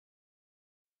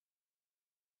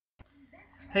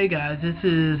Hey guys, this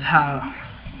is how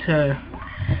to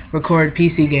record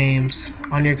PC games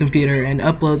on your computer and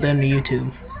upload them to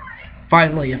YouTube.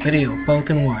 Finally, a video, both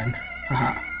in one.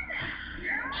 Haha.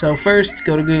 So first,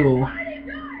 go to Google,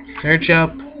 search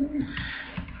up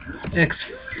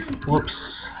whoops,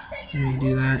 let me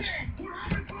do that.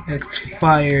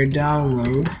 Xfire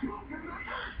download.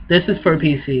 This is for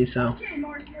PC, so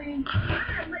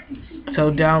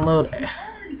download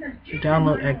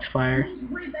Xfire.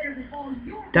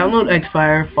 Download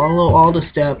Xfire, follow all the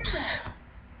steps,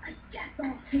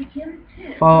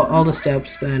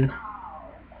 and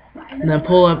then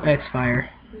pull up Xfire.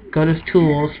 Go to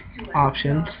Tools,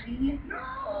 Options,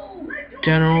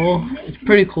 General. It's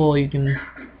pretty cool. You can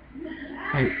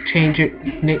change your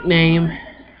nickname.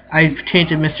 I've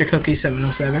changed it Mr. Cookie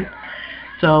 707.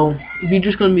 So if you're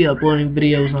just going to be uploading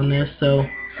videos on this, so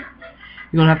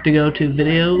you're going to have to go to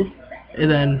Video,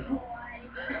 and then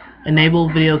Enable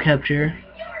Video Capture,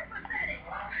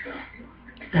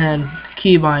 and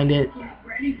keybind it.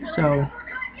 So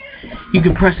you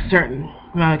can press a certain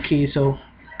amount of keys. So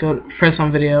go press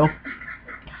on video,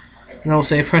 and it'll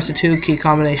say press a 2-key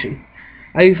combination.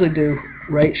 I usually do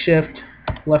right shift,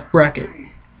 left bracket.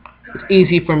 It's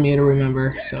easy for me to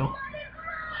remember. So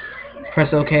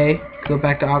press OK. Go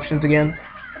back to options again,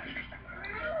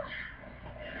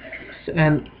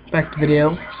 and back to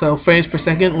video. So frames per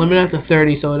second, limit it to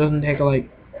 30, so it doesn't take because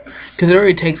it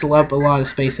already takes up a lot of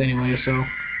space anyway. So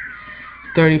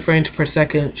 30 frames per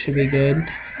second should be good.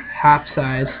 Half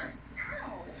size,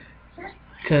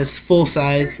 because full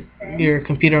size your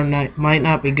computer might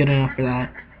not be good enough for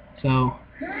that. So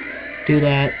do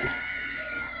that,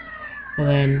 and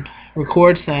then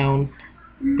record sound.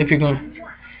 If you're going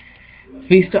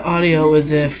Vista audio is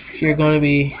if you're going to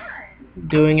be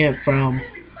doing it from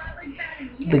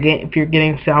the game, if you're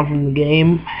getting sound from the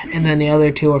game, and then the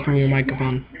other two are from your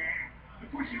microphone.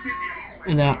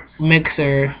 And that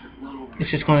mixer, it's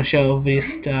just going to show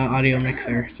Vista audio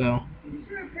mixer. So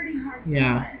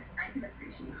yeah,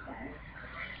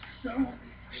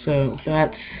 so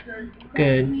that's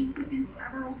good.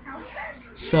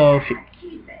 So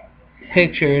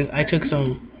pictures, I took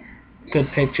some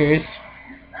good pictures.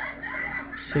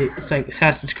 See, it's like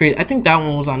Assassin's Creed. I think that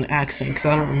one was on accident because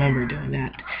I don't remember doing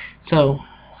that. So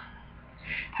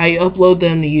how you upload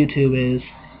them to YouTube is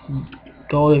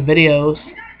go to videos,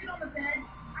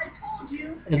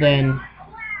 and then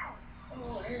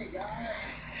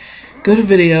go to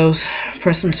videos,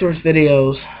 press some source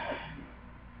videos,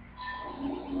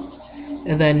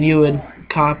 and then you would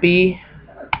copy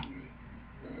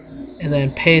and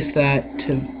then paste that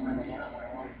to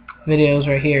videos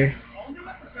right here.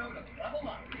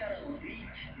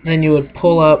 Then you would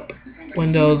pull up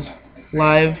Windows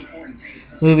Live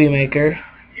Movie Maker,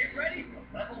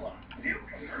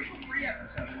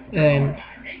 and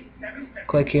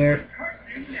click here,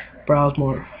 browse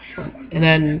more, and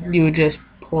then you would just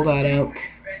pull that out.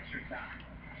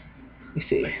 Let me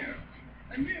see.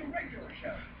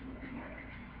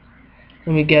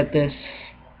 Let me get this.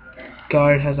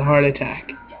 Guard has a heart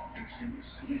attack.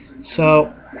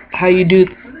 So how you do?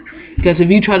 Because if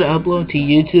you try to upload to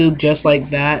YouTube just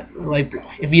like that, like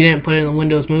if you didn't put it in the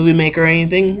Windows Movie Maker or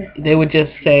anything, they would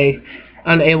just say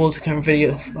unable to convert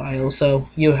video file. So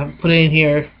you have to put it in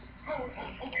here,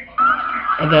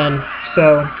 and then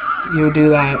so you do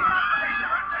that.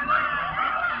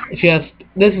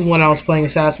 This is when I was playing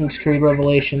Assassin's Creed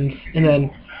Revelations, and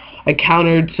then I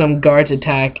countered some guard's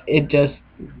attack. I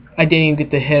didn't even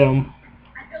get to hit him,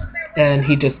 and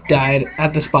he just died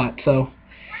at the spot. So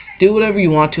do whatever you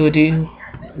want to do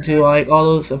like all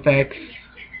those effects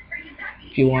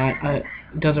if you want. It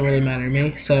doesn't really matter to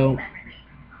me. So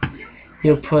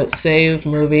you'll put save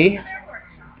movie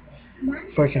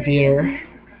for computer.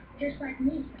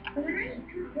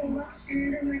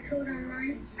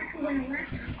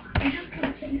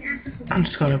 I'm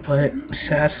just gonna put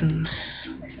Assassin's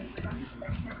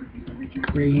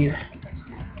Creed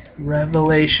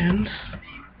Revelations.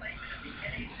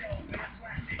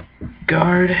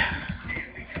 Guard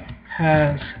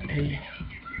has a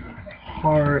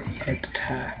heart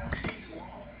attack.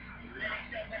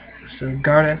 So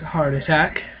guard has a heart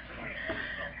attack.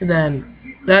 And then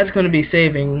that's going to be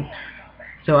saving.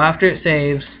 So after it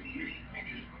saves,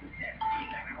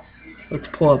 let's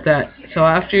pull up that. So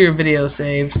after your video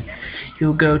saves,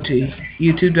 you'll go to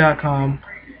youtube.com.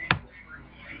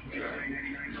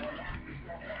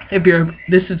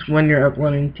 This is when you're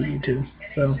uploading to YouTube.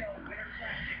 So,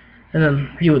 and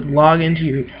then you would log into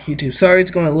your YouTube. Sorry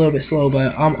it's going a little bit slow,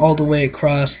 but I'm all the way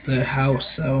across the house,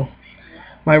 so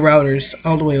my router's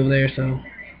all the way over there, so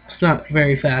it's not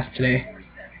very fast today.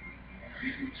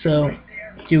 So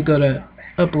you go to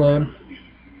upload.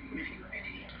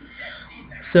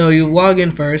 So you log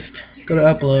in first, go to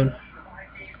upload,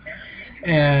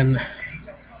 and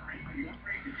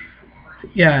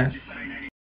yeah,